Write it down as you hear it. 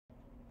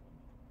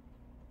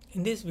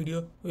In this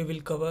video, we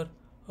will cover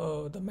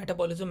the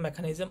metabolism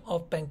mechanism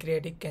of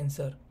pancreatic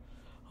cancer,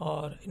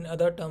 or in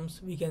other terms,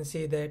 we can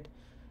say that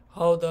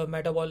how the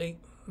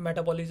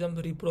metabolism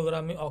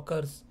reprogramming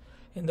occurs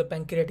in the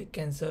pancreatic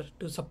cancer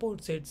to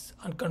support its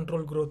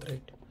uncontrolled growth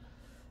rate.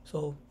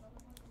 So,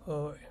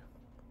 uh,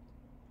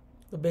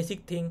 the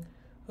basic thing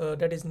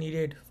that is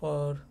needed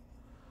for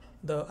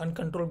the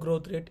uncontrolled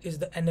growth rate is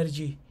the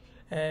energy,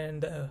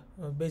 and the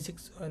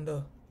basics and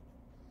the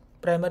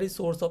primary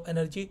source of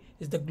energy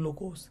is the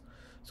glucose.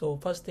 So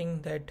first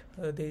thing that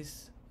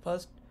this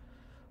first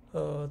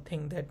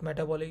thing that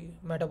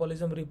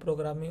metabolism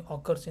reprogramming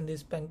occurs in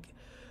this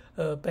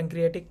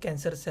pancreatic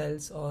cancer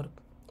cells or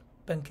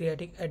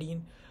pancreatic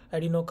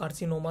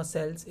adenocarcinoma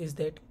cells is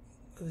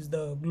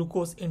the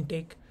glucose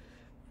intake,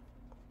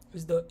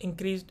 is the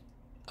increased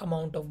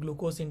amount of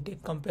glucose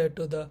intake compared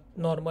to the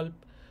normal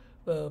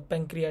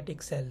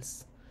pancreatic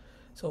cells.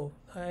 So,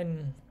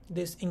 and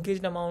this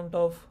increased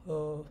number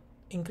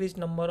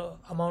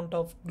amount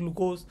of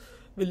glucose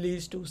will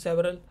lead to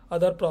several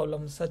other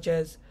problems, such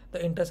as the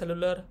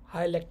intracellular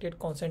high lactate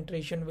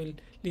concentration will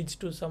lead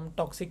to some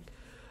toxic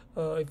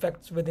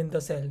effects within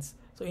the cells.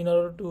 So in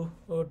order to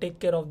take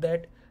care of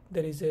that,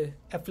 there is a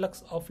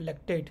efflux of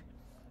lactate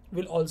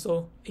will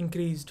also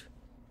increased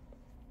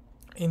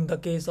in the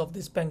case of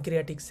this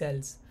pancreatic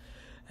cells,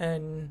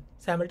 and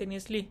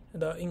simultaneously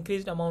the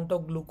increased amount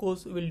of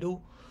glucose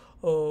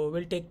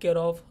will take care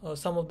of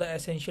some of the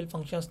essential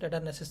functions that are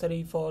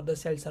necessary for the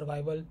cell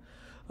survival,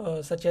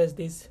 such as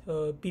this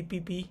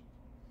PPP,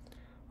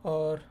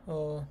 or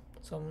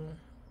some,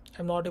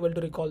 I'm not able to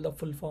recall the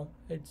full form.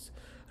 It's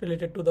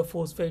related to the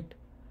phosphate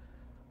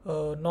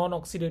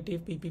non-oxidative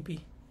PPP.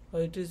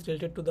 It is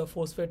related to the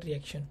phosphate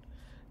reaction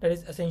that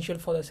is essential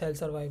for the cell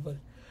survival.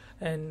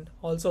 And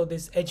also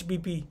this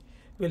HBP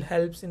will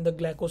helps in the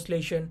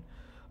glycosylation,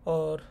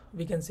 or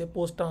we can say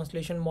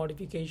post-translation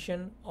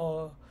modification,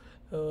 or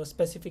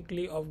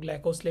specifically of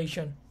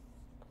glycosylation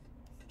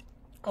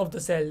of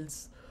the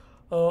cells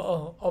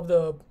of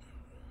the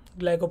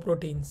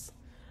glycoproteins,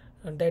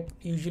 and that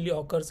usually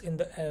occurs in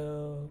the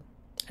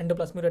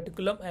endoplasmic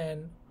reticulum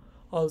and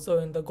also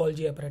in the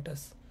Golgi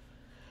apparatus.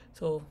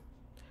 So,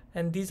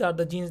 and these are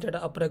the genes that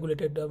are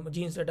upregulated. The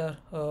genes that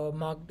are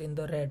marked in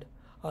the red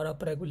are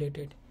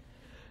upregulated.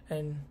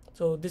 And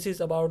so this is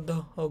about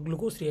the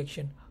glucose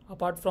reaction.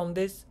 Apart from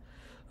this,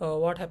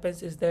 what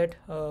happens is that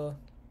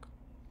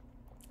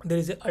there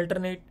is an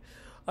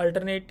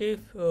alternative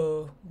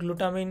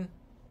glutamine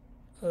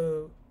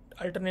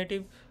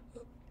alternative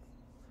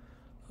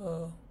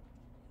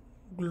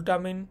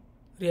glutamine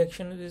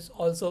reaction is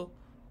also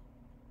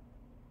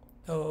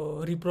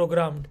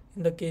reprogrammed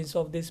in the case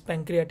of these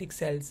pancreatic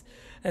cells,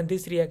 and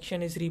this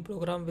reaction is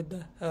reprogrammed with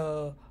the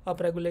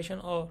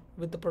upregulation or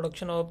with the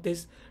production of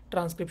this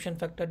transcription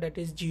factor, that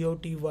is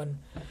GOT1.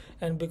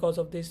 And because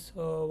of this,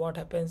 what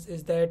happens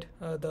is that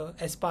the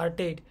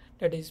aspartate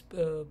that is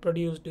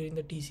produced during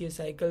the TCA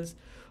cycles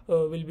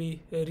will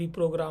be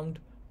reprogrammed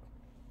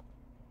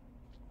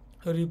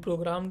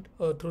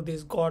through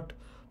this GOT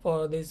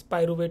for this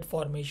pyruvate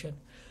formation,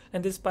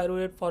 and this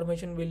pyruvate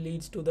formation will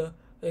leads to the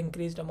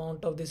increased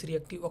amount of this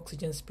reactive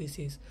oxygen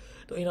species.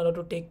 So in order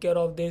to take care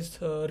of this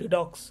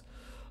redox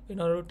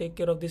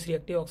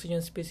reactive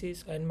oxygen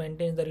species and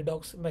maintain the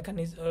redox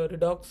mechanism,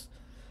 redox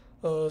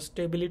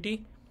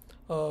stability,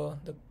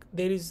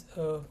 there is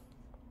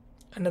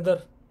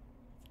another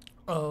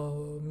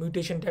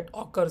mutation that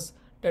occurs,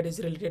 that is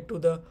related to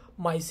the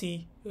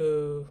MyC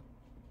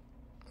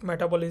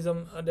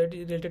metabolism, that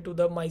is related to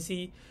the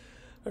MyC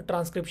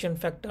transcription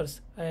factors,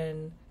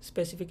 and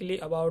specifically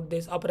about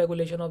this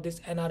upregulation of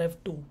this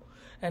NRF2,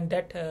 and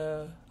that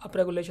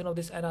upregulation of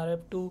this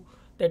NRF2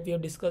 that we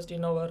have discussed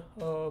in our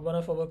one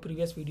of our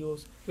previous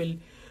videos will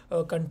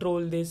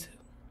control this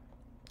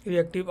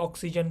reactive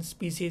oxygen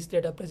species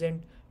that are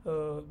present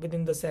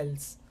within the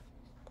cells.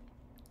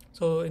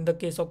 So in the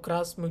case of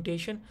KRAS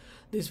mutation,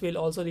 this will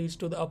also lead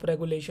to the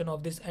upregulation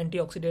of this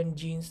antioxidant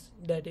genes,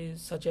 that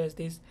is such as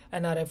this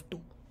NRF2.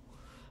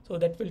 So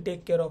that will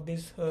take care of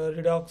this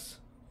redox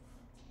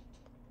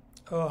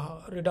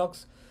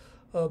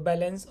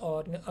balance,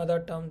 or in other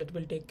term that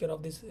will take care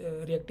of this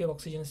reactive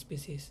oxygen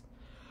species.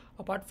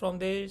 Apart from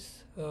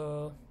this,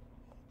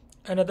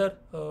 another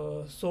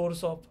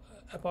source of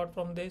apart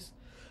from this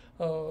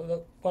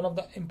one of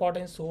the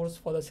important source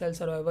for the cell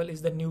survival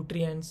is the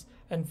nutrients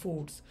and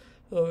foods.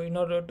 So in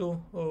order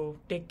to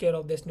take care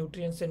of this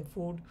nutrients and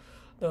food,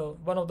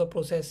 one of the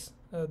process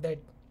that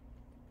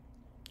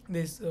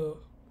this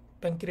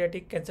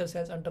pancreatic cancer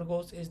cells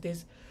undergoes is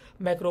this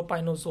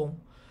macropinosome.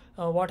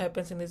 What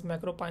happens in this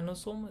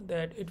macropinosome,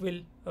 that it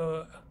will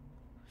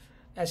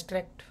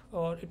extract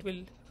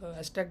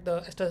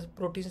the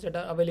proteins that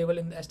are available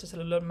in the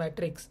extracellular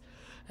matrix,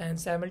 and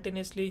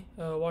simultaneously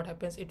what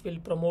happens, it will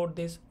promote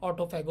this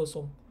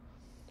autophagosome,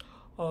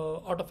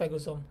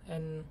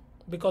 and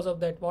because of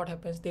that, what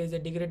happens, there is a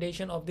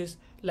degradation of this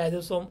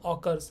lysosome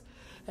occurs,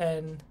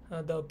 and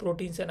the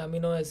proteins and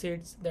amino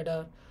acids that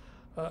are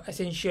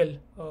essential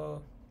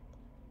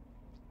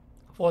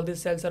for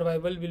this cell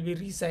survival will be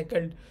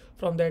recycled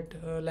from that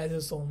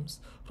lysosomes,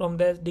 from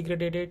the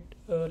degraded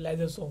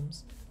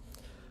lysosomes.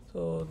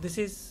 So this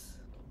is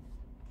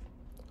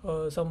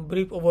some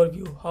brief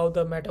overview how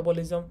the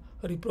metabolism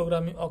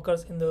reprogramming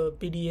occurs in the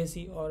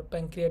PDAC or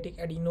pancreatic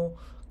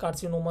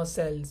adenocarcinoma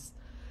cells,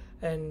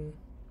 and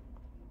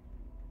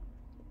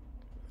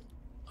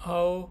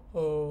how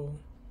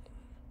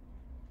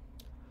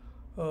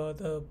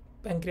the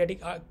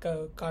pancreatic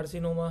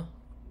carcinoma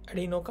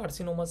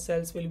adenocarcinoma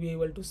cells will be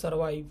able to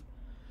survive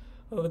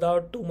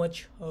without too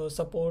much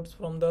support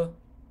from the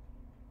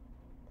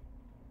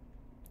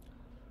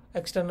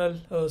external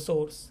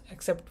source,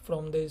 except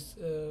from this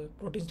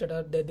proteins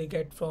that they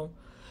get from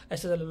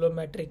extracellular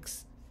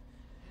matrix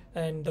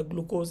and the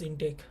glucose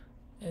intake.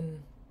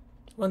 And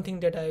one thing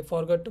that I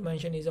forgot to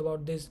mention is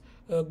about this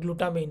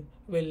glutamine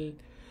will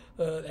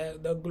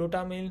the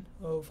glutamine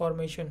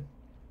formation,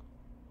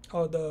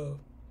 or the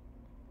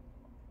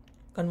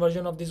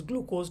conversion of this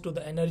glucose to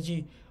the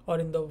energy, or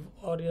in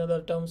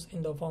other terms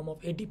in the form of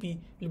ATP,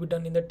 will be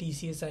done in the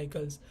TCA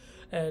cycles.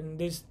 And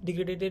these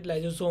degraded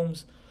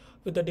lysosomes,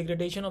 with the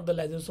degradation of the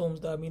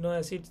lysosomes, the amino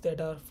acids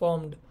that are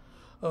formed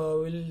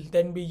will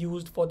then be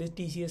used for this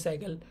TCA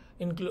cycle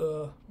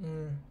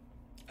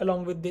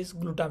along with this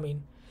glutamine.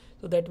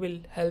 So that will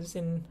helps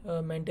in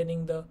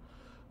maintaining the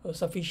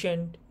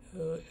sufficient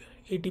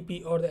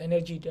ATP, or the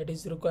energy that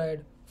is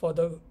required for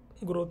the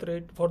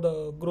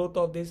growth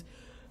of this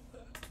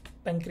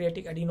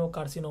pancreatic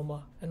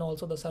adenocarcinoma, and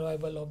also the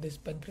survival of this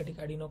pancreatic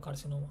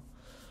adenocarcinoma.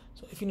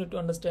 So if you need to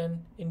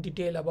understand in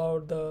detail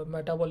about the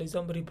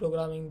metabolism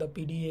reprogramming the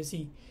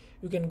PDAC,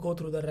 you can go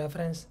through the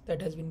reference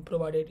that has been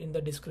provided in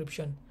the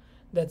description.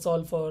 That's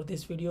all for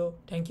this video.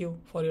 Thank you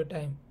for your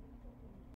time.